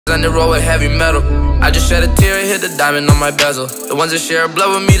on the road with heavy metal. I just shed a tear and hit the diamond on my bezel. The ones that share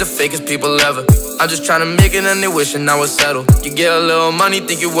blood with me, the fakest people ever. I'm just trying to make it and they wishing I was settled. You get a little money,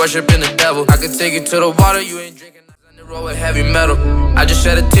 think you worshiping the devil. I could take you to the water, you ain't drinking. On the road with heavy metal. I just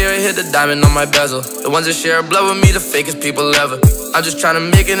shed a tear and hit the diamond on my bezel. The ones that share blood with me, the fakest people ever. I'm just trying to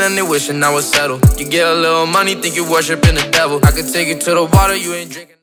make it and they wishing I was settled. You get a little money, think you worshiping the devil. I could take you to the water, you ain't drinking.